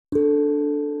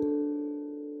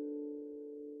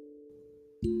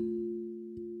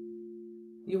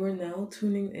You are now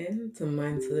tuning in to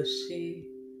Mindset of She.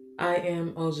 I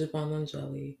am Ojiban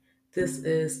Anjali. This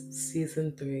is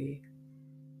season 3.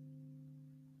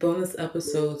 Bonus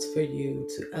episodes for you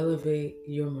to elevate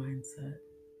your mindset.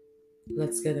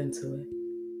 Let's get into it.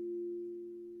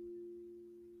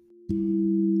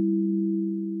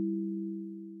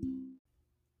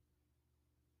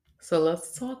 So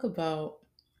let's talk about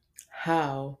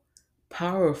how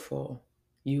powerful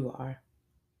you are.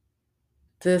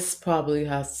 This probably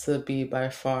has to be by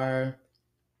far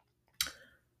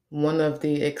one of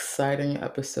the exciting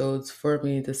episodes for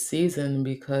me this season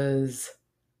because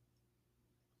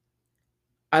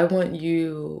I want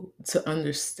you to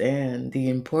understand the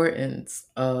importance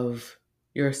of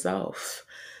yourself,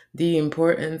 the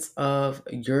importance of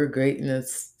your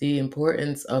greatness, the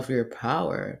importance of your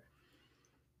power.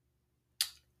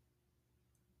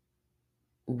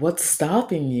 What's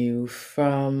stopping you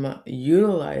from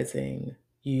utilizing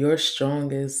your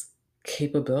strongest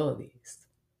capabilities?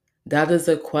 That is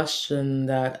a question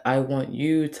that I want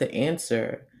you to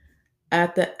answer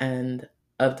at the end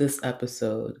of this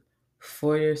episode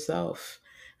for yourself.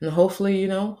 And hopefully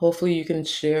you can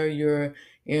share your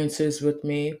answers with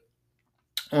me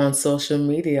on social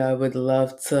media. I would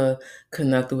love to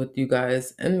connect with you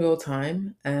guys in real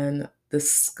time and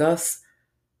discuss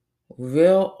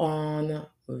real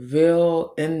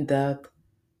in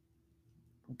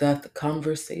depth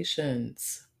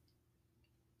conversations.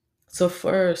 So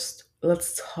first,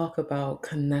 let's talk about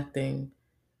connecting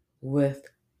with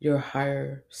your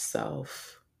higher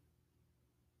self.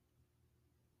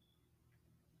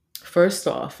 First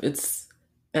off, it's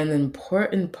an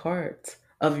important part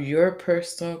of your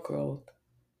personal growth,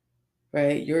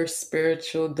 right? Your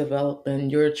spiritual development,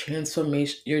 your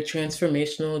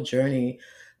transformational journey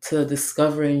to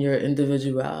discovering your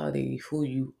individuality, who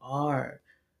you are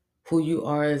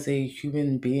as a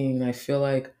human being. I feel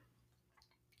like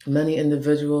many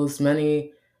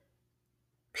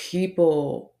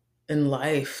people in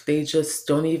life, they just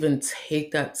don't even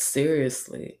take that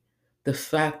seriously. The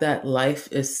fact that life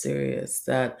is serious,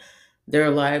 that their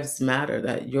lives matter,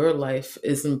 that your life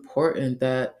is important,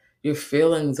 that your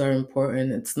feelings are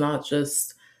important. It's not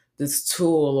just this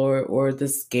tool or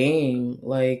this game.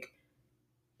 Like,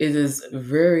 it is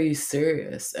very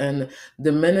serious. And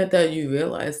the minute that you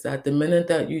realize that, the minute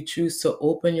that you choose to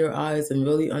open your eyes and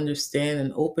really understand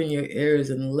and open your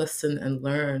ears and listen and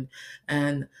learn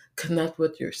and connect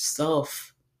with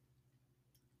yourself,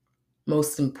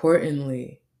 most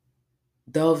importantly,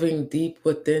 delving deep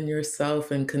within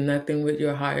yourself and connecting with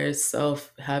your higher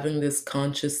self, having this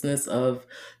consciousness of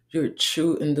your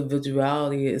true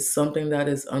individuality is something that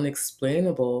is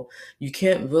unexplainable. You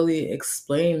can't really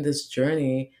explain this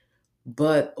journey,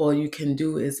 but all you can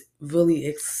do is really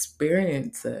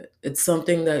experience it. It's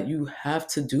something that you have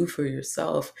to do for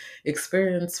yourself,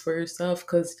 experience for yourself,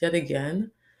 because yet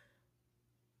again,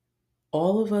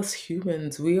 all of us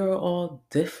humans, we are all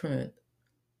different.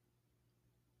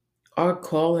 Our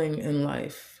calling in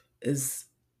life is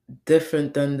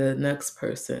different than the next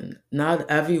person. Not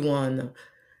everyone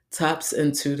taps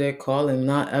into their calling,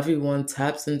 not everyone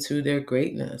taps into their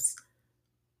greatness.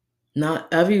 Not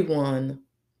everyone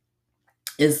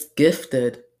is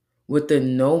gifted with the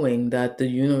knowing that the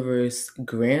universe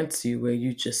grants you, where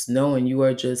you just know and you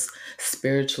are just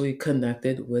spiritually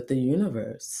connected with the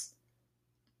universe.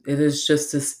 It is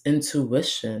just this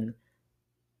intuition.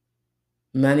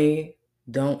 Many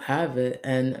don't have it,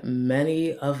 and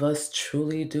many of us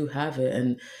truly do have it.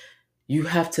 And you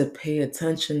have to pay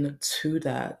attention to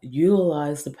that.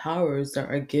 Utilize the powers that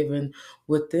are given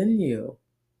within you.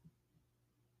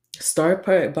 Start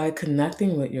by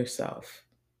connecting with yourself.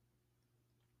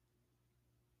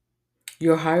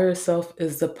 Your higher self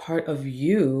is the part of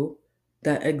you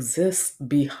that exists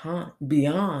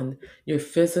beyond your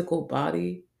physical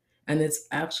body, and it's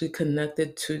actually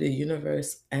connected to the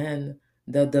universe and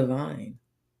the divine.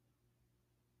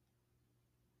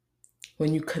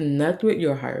 When you connect with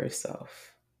your higher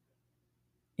self,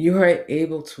 you are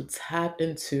able to tap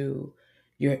into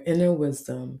your inner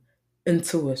wisdom,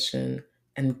 intuition,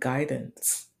 and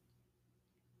guidance.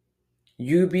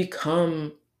 You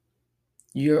become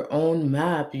your own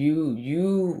map.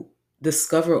 You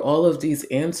discover all of these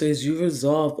answers. You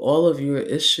resolve all of your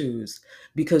issues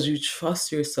because you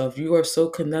trust yourself. You are so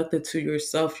connected to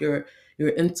yourself. Your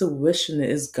intuition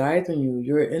is guiding you.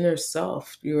 Your inner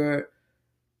self, your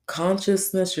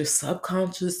consciousness, your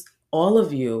subconscious, all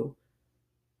of you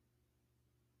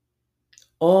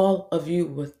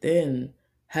within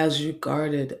has you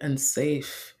guarded and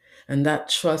safe. And that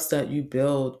trust that you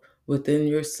build within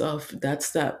yourself,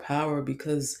 that's that power,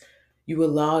 because You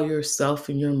allow yourself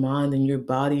and your mind and your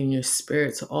body and your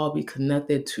spirit to all be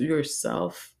connected to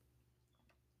yourself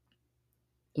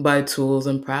by tools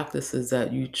and practices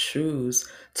that you choose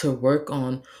to work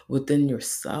on within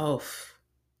yourself.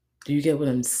 Do you get what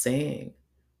I'm saying?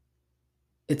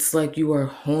 It's like you are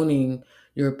honing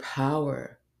your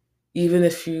power, even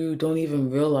if you don't even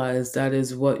realize that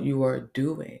is what you are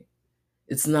doing.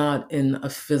 It's not in a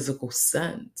physical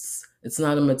sense. It's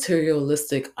not a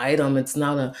materialistic item. It's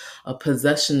not a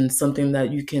possession, something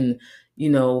that you can,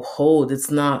 hold.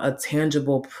 It's not a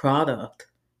tangible product,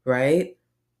 right?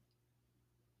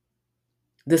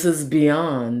 This is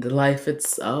beyond life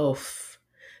itself.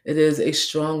 It is a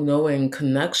strong knowing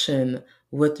connection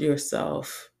with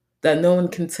yourself that no one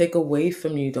can take away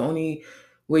from you. The only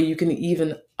way you can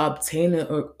even obtain it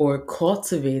or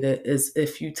cultivate it is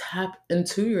if you tap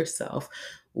into yourself,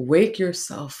 wake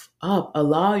yourself up,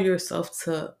 allow yourself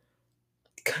to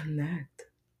connect.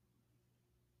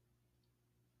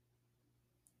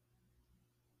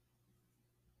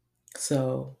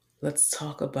 So let's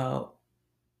talk about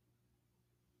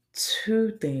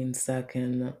two things that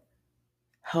can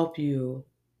help you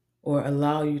or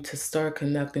allow you to start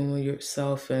connecting with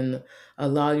yourself and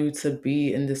allow you to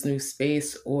be in this new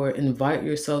space or invite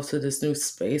yourself to this new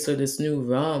space or this new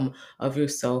realm of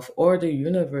yourself or the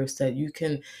universe that you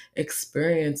can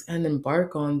experience and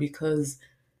embark on, because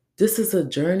this is a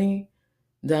journey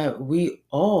that we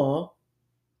all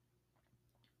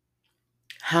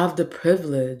have the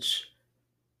privilege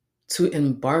to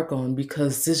embark on,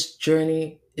 because this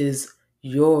journey is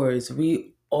yours.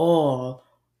 We all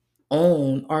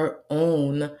own our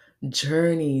own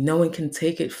journey. No one can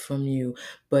take it from you.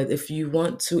 But if you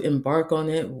want to embark on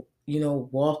it,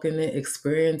 walk in it,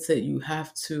 experience it, you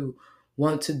have to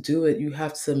want to do it. You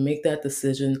have to make that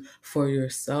decision for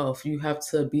yourself. You have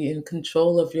to be in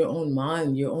control of your own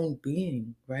mind, your own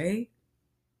being, right?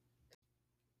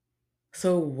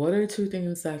 So, what are two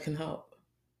things that can help?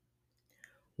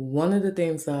 One of the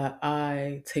things that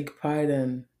I take pride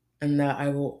in and that I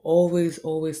will always,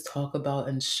 always talk about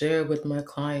and share with my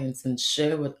clients and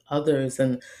share with others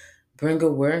and bring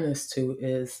awareness to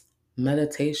is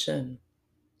meditation.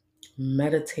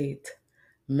 Meditate,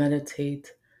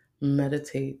 meditate,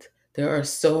 meditate. There are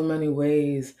so many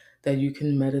ways that you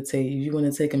can meditate. If you want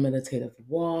to take a meditative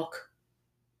walk,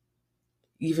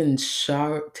 even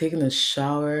taking a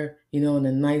shower, in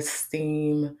a nice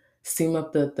steam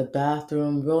up the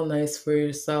bathroom, real nice for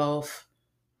yourself,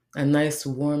 a nice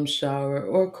warm shower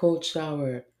or cold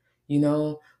shower,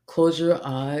 close your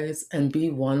eyes and be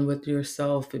one with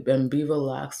yourself and be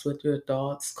relaxed with your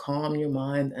thoughts, calm your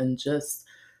mind and just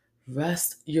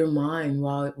rest your mind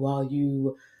while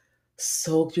you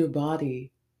soak your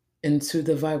body into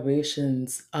the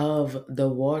vibrations of the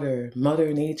water,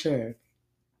 Mother Nature.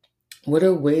 What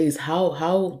are ways?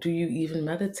 How do you even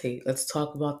meditate? Let's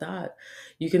talk about that.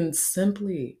 You can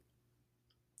simply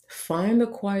find a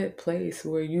quiet place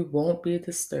where you won't be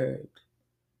disturbed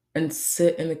and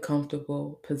sit in a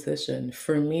comfortable position.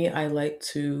 For me, I like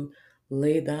to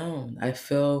lay down. I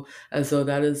feel as though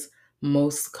that is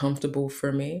most comfortable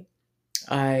for me.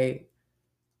 I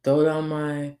throw down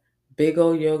my big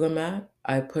old yoga mat.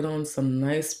 I put on some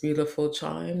nice, beautiful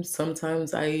chimes.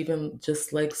 Sometimes I even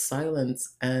just like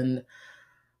silence and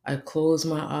I close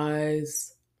my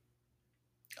eyes.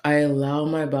 I allow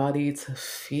my body to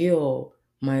feel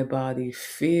my body,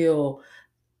 feel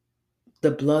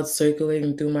the blood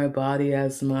circulating through my body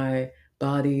as my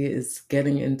body is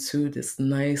getting into this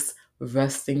nice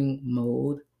resting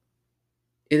mode.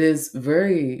 It is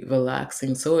very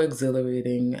relaxing, so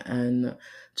exhilarating, and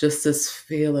just this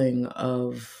feeling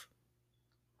of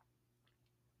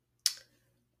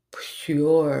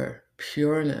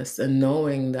pureness and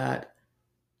knowing that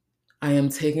I am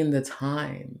taking the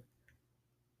time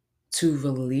to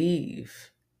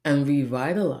relieve and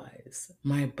revitalize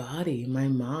my body, my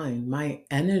mind, my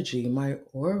energy, my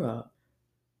aura.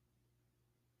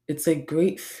 It's a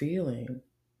great feeling.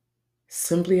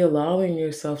 Simply allowing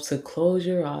yourself to close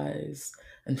your eyes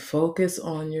and focus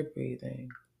on your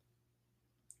breathing,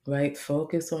 right?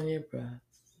 Focus on your breath.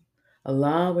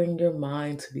 Allowing your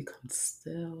mind to become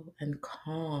still and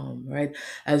calm, right?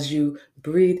 As you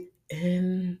breathe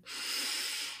in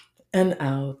and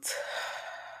out,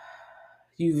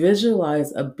 you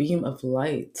visualize a beam of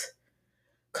light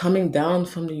coming down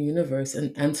from the universe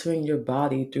and entering your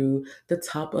body through the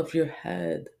top of your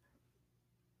head,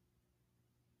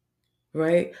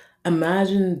 right?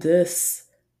 Imagine this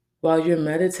while you're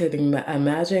meditating.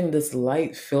 Imagine this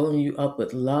light filling you up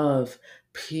with love,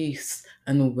 peace,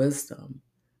 and wisdom.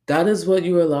 That is what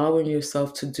you're allowing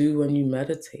yourself to do when you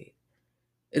meditate.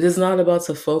 It is not about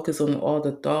to focus on all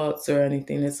the thoughts or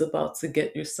anything. It's about to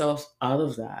get yourself out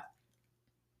of that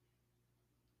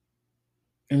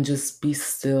and just be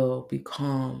still, be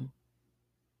calm,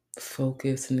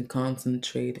 focus, and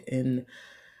concentrate in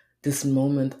this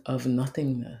moment of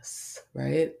nothingness,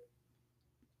 right?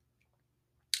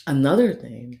 Another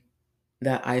thing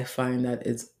that I find that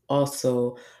is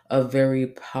also a very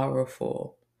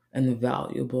powerful and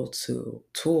valuable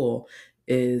tool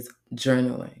is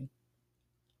journaling.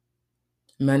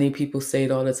 Many people say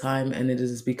it all the time, and it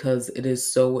is because it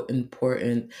is so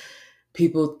important.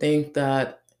 People think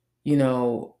that, you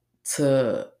know,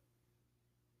 to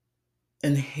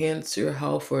enhance your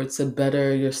health or to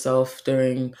better yourself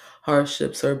during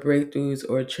hardships or breakthroughs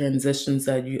or transitions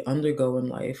that you undergo in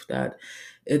life, that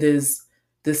it is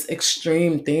this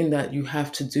extreme thing that you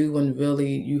have to do, when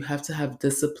really you have to have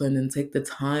discipline and take the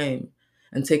time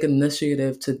and take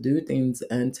initiative to do things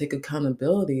and take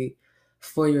accountability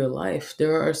for your life.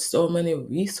 There are so many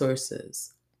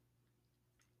resources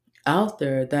out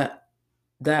there that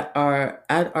are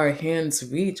at our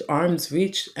arms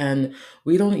reach, and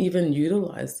we don't even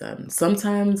utilize them.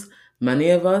 Sometimes many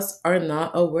of us are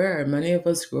not aware. Many of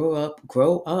us grow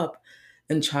up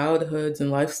in childhoods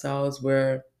and lifestyles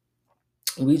where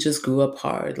we just grew up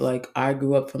hard. Like I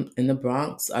grew up in the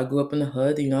Bronx. I grew up in the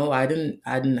hood, I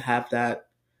didn't have that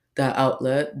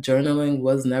outlet. Journaling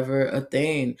was never a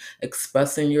thing.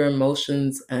 Expressing your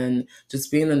emotions and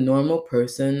just being a normal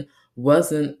person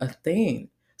wasn't a thing.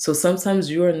 So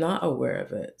sometimes you are not aware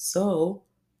of it. So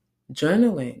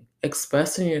journaling,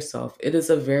 expressing yourself, it is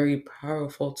a very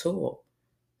powerful tool,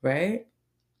 right?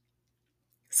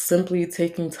 Simply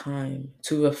taking time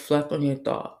to reflect on your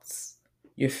thoughts,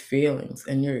 your feelings,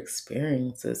 and your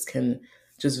experiences can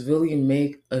just really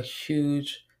make a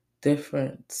huge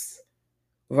difference.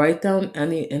 Write down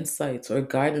any insights or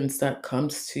guidance that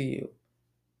comes to you.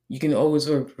 You can always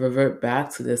revert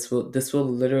back to this. This will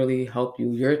literally help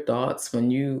you. Your thoughts,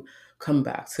 when you come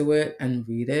back to it and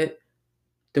read it,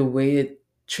 the way it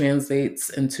translates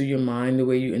into your mind, the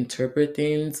way you interpret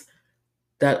things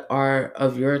that are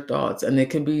of your thoughts. And it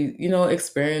can be,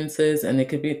 experiences, and it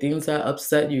could be things that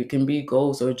upset you. It can be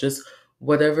goals or just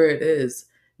whatever it is.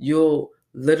 You'll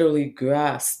literally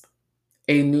grasp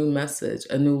a new message,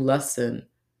 a new lesson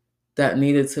that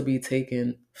needed to be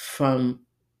taken from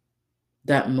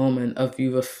that moment of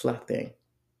you reflecting.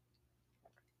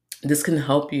 This can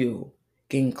help you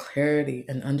gain clarity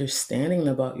and understanding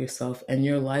about yourself and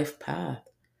your life path.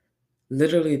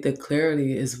 Literally, the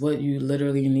clarity is what you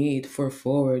literally need for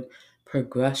forward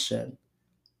progression.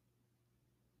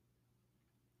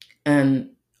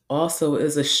 And also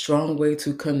is a strong way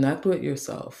to connect with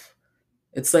yourself.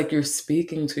 It's like you're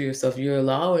speaking to yourself, you're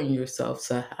allowing yourself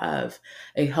to have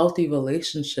a healthy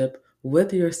relationship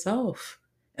with yourself.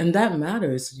 And that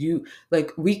matters.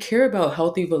 We care about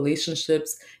healthy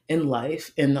relationships in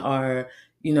life, in our,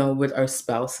 with our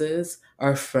spouses,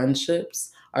 our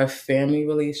friendships, our family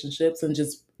relationships, and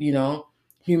just,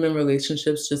 human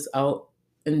relationships just out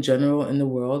in general in the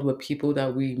world with people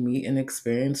that we meet and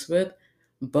experience with.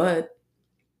 But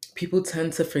people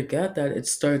tend to forget that it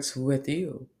starts with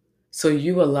you. So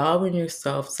you allowing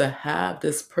yourself to have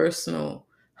this personal,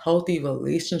 healthy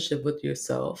relationship with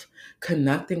yourself,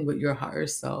 connecting with your higher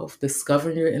self,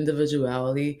 discovering your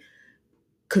individuality,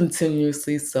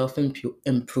 continuously self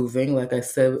improving, like I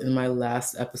said in my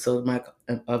last episode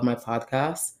of my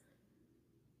podcast,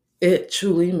 it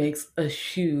truly makes a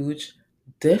huge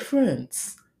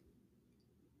difference.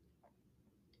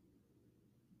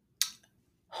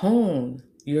 Hone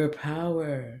your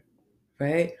power,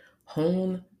 right?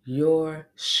 Hone your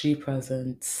she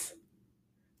presence.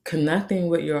 Connecting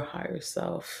with your higher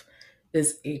self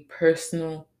is a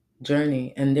personal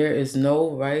journey, and there is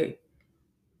no right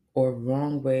or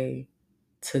wrong way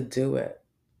to do it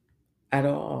at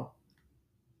all.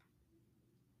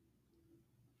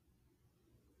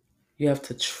 You have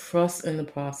to trust in the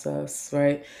process,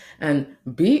 right? And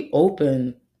be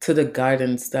open to the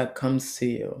guidance that comes to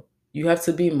you. You have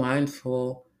to be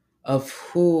mindful of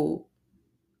who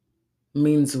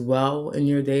means well in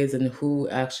your days and who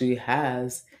actually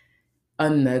has a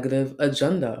negative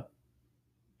agenda.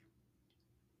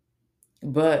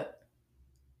 But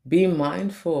be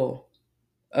mindful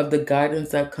of the guidance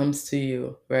that comes to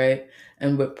you, right?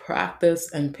 And with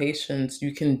practice and patience,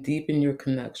 you can deepen your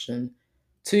connection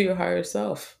to your higher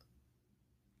self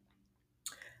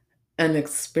and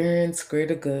experience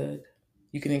greater good.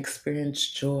 You can experience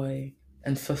joy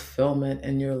and fulfillment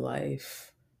in your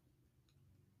life.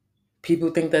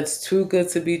 People think that's too good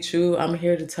to be true. I'm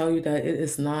here to tell you that it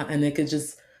is not, and it could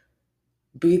just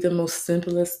Be the most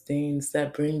simplest things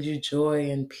that bring you joy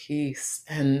and peace.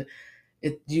 And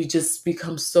you just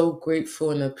become so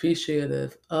grateful and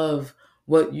appreciative of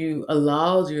what you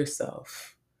allowed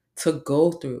yourself to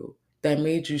go through that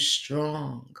made you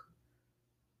strong,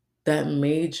 that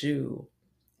made you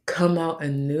come out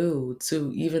anew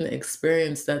to even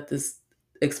experience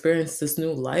this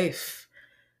new life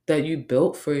that you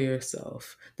built for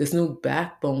yourself, this new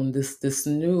backbone, this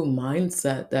new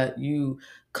mindset that you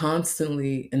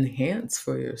constantly enhance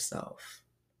for yourself.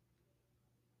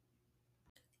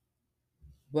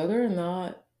 Whether or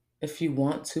not, if you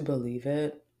want to believe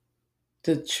it,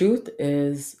 the truth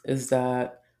is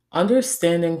that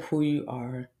understanding who you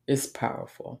are is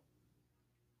powerful.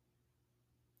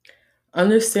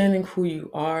 Understanding who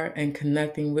you are and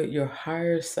connecting with your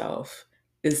higher self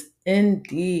is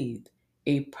indeed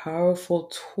a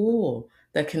powerful tool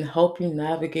that can help you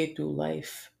navigate through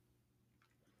life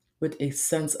with a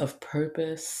sense of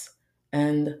purpose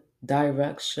and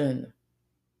direction.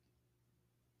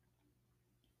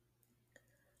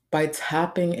 By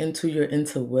tapping into your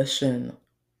intuition,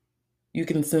 you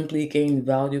can simply gain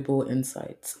valuable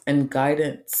insights and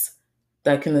guidance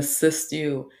that can assist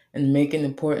you in making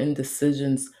important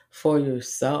decisions for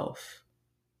yourself.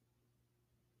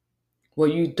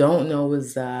 What you don't know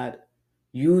is that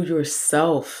you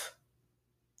yourself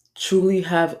truly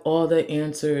have all the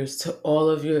answers to all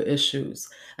of your issues.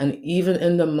 And even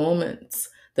in the moments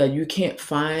that you can't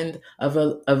find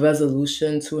a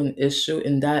resolution to an issue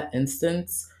in that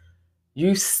instance,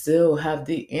 you still have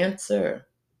the answer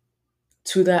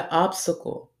to that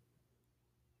obstacle.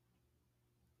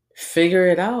 Figure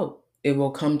it out. It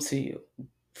will come to you.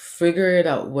 Figure it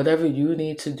out, whatever you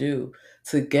need to do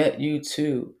to get you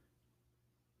to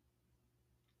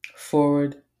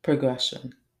forward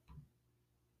progression.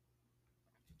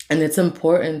 And it's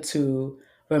important to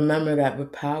remember that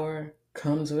with power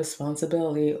comes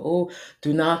responsibility. Oh,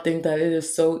 do not think that it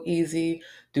is so easy.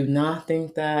 Do not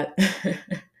think that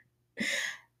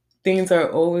things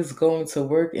are always going to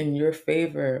work in your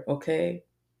favor, okay?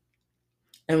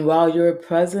 And while your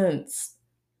presence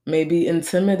may be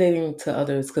intimidating to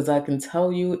others, because I can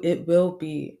tell you it will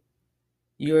be,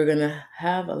 you're going to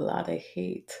have a lot of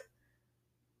hate.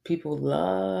 People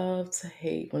love to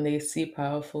hate when they see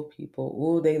powerful people.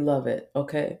 Ooh, they love it,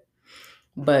 okay?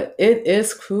 But it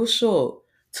is crucial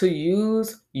to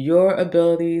use your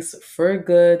abilities for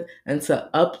good and to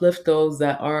uplift those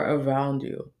that are around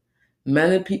you.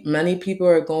 Many people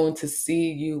are going to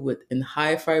see you in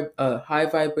high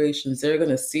vibrations. They're going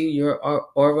to see your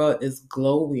aura is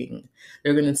glowing.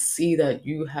 They're going to see that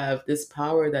you have this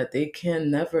power that they can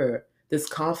never, this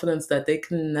confidence that they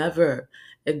can never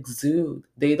exude.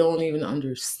 They don't even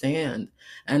understand.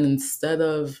 And instead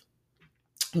of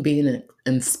being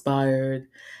inspired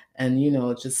and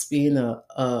just being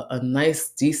a nice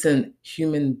decent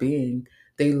human being,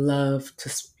 they love to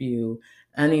spew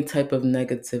any type of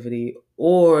negativity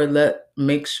or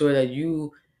make sure that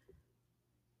you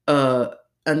uh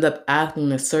end up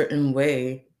acting a certain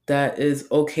way that is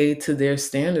okay to their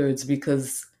standards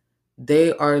because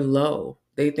they are low.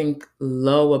 They think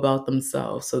low about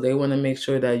themselves. So they want to make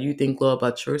sure that you think low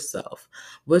about yourself,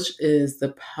 which is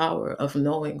the power of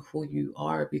knowing who you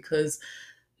are, because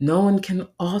no one can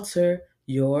alter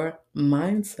your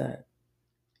mindset.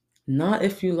 Not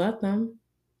if you let them,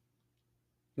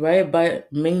 right? By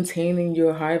maintaining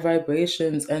your high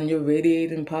vibrations and your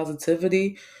radiating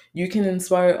positivity, you can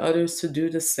inspire others to do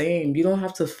the same. You don't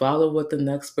have to follow what the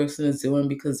next person is doing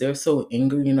because they're so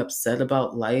angry and upset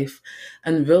about life.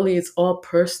 And really, it's all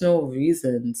personal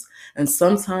reasons. And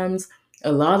sometimes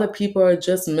a lot of people are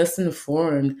just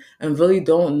misinformed and really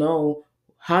don't know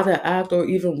how to act or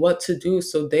even what to do.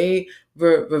 So they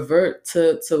revert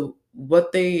to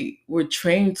what they were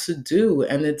trained to do,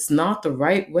 and it's not the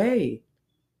right way,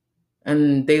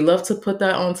 and they love to put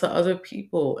that onto other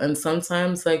people. And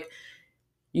sometimes, like,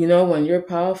 when you're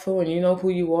powerful and you know who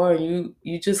you are, and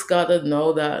you just gotta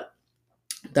know that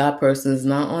that person is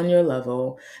not on your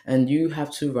level and you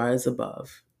have to rise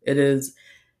above. It is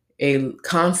a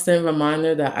constant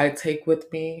reminder that I take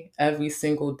with me every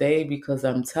single day, because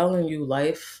I'm telling you,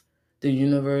 life, the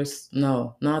universe,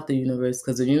 no, not the universe,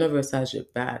 because the universe has your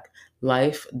back.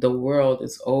 Life, the world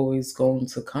is always going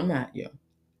to come at you.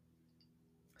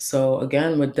 So,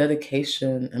 again, with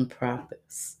dedication and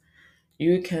practice,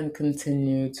 you can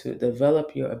continue to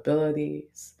develop your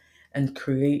abilities and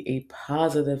create a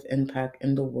positive impact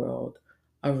in the world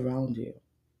around you.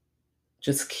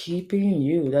 Just keeping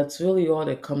you. That's really all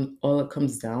it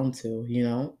comes down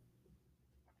to.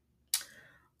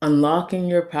 Unlocking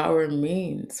your power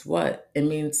means what? It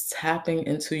means tapping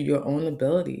into your own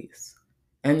abilities.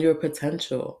 and your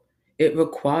potential. It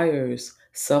requires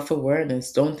self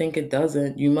awareness. Don't think it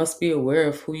doesn't. You must be aware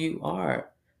of who you are.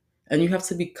 And you have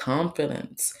to be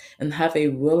confident and have a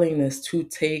willingness to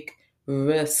take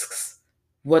risks.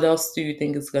 What else do you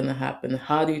think is going to happen?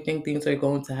 How do you think things are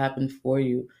going to happen for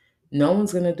you? No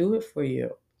one's going to do it for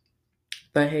you.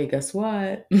 But hey, guess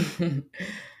what?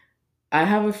 I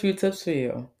have a few tips for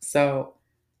you. So,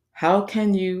 how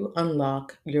can you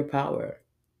unlock your power?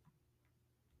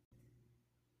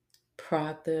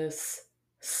 Practice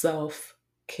self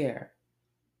care.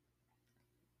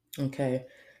 Okay.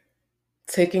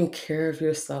 Taking care of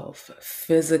yourself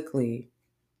physically,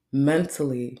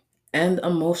 mentally, and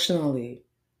emotionally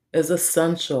is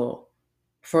essential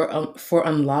for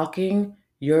unlocking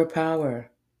your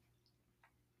power,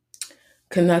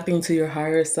 connecting to your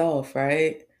higher self,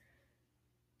 right?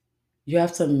 You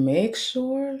have to make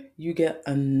sure you get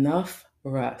enough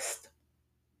rest,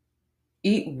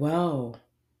 eat well,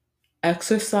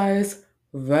 exercise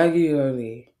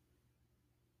regularly,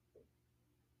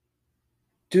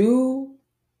 do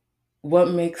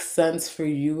what makes sense for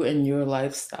you and your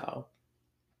lifestyle.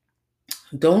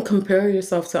 Don't compare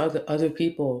yourself to other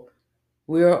people.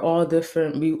 We are all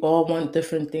different. We all want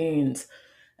different things.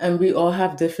 And we all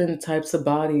have different types of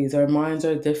bodies. Our minds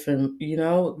are different.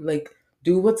 Like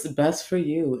do what's best for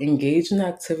you. Engage in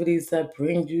activities that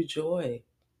bring you joy.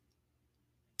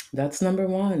 That's number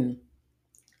one.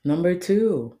 Number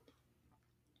two,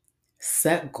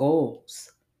 set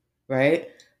goals, right?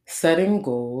 Setting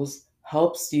goals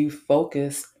helps you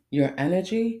focus your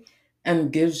energy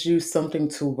and gives you something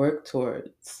to work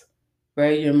towards,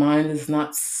 right? Your mind is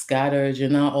not scattered, you're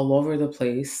not all over the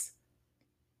place.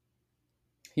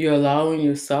 You're allowing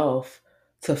yourself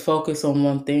to focus on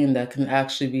one thing that can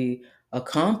actually be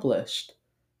accomplished.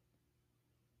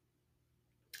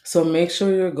 So make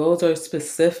sure your goals are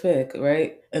specific,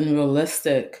 right? And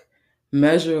realistic,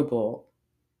 measurable,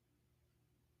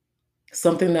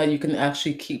 something that you can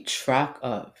actually keep track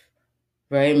of,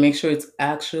 right? Make sure it's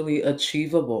actually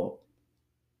achievable.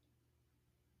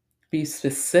 Be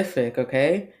specific,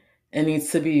 okay? It needs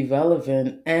to be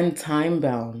relevant and time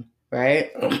bound,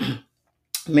 right?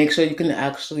 Make sure you can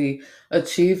actually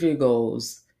achieve your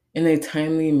goals in a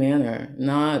timely manner,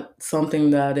 not something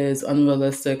that is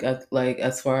unrealistic at like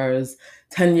as far as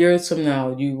 10 years from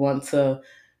now you want to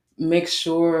make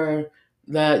sure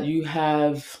that you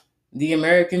have the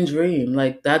American dream.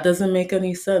 Like that doesn't make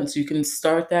any sense. You can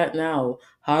start that now.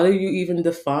 How do you even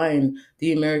define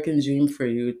the American dream for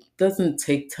you? It doesn't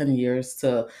take 10 years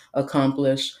to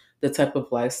accomplish the type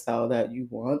of lifestyle that you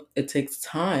want. It takes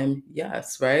time,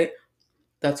 yes, right?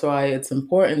 That's why it's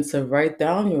important to write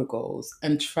down your goals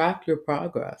and track your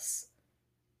progress,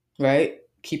 right?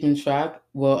 Keeping track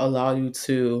will allow you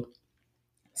to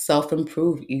self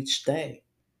improve each day.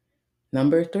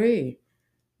 Number three,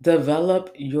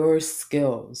 develop your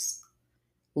skills.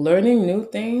 Learning new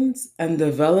things and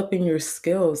developing your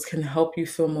skills can help you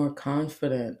feel more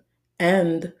confident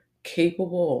and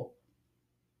capable.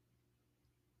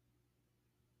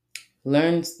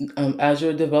 Learn as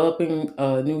you're developing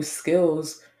new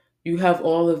skills, you have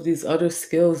all of these other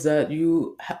skills that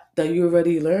you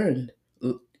already learned,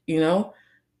 you know?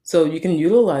 So you can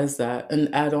utilize that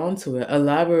and add on to it,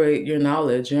 elaborate your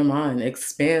knowledge, your mind,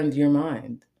 expand your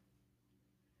mind.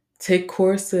 Take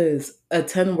courses,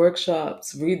 attend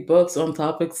workshops, read books on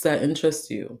topics that interest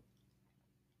you.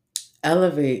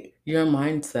 Elevate your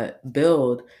mindset,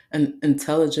 build an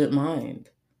intelligent mind.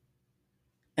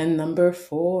 And number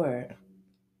four,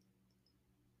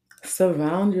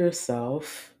 surround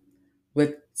yourself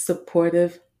with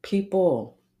supportive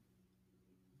people.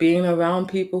 Being around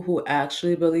people who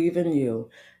actually believe in you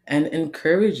and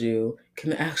encourage you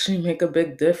can actually make a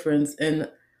big difference in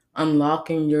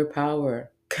unlocking your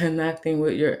power, connecting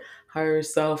with your higher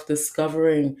self,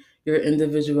 discovering your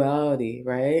individuality,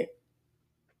 right?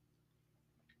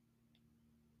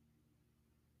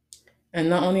 And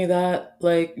not only that,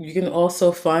 like you can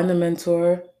also find a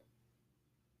mentor,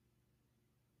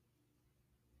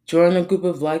 join a group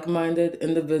of like minded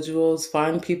individuals,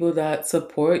 find people that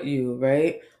support you,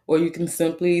 right? Or you can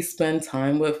simply spend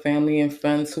time with family and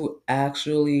friends who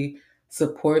actually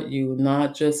support you,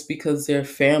 not just because they're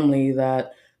family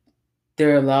that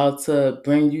they're allowed to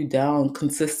bring you down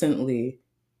consistently.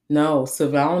 No,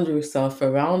 surround yourself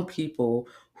around people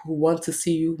who want to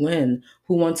see you win,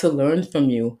 who want to learn from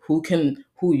you, who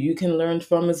you can learn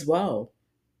from as well.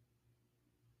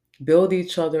 Build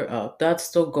each other up.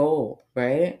 That's the goal,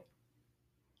 right?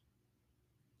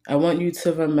 I want you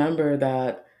to remember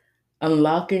that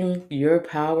unlocking your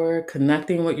power,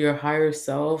 connecting with your higher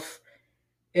self,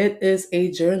 it is a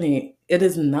journey. It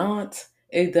is not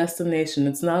a destination.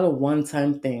 It's not a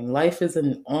one-time thing. Life is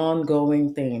an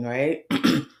ongoing thing, right?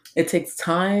 It takes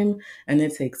time and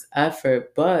it takes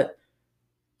effort, but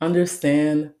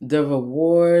understand the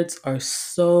rewards are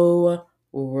so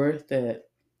worth it.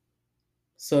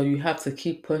 So you have to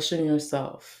keep pushing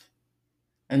yourself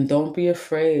and don't be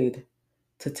afraid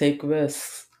to take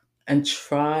risks and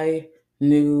try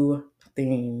new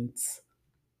things.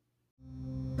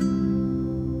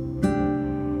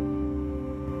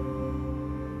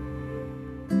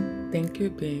 Thank you,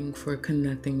 being, for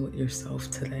connecting with yourself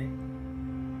today.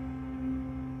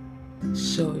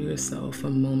 Show yourself a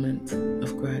moment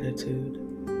of gratitude.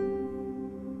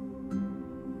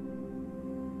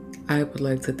 I would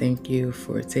like to thank you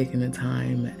for taking the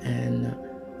time and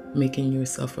making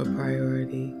yourself a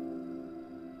priority.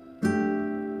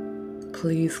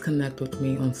 Please connect with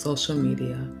me on social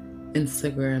media,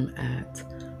 Instagram at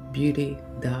beauty.in.she,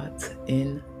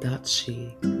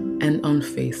 and on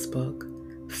Facebook,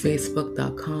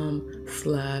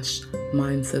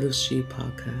 facebook.com/Mindset of She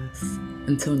podcast.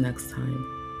 Until next time,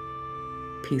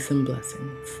 peace and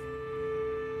blessings.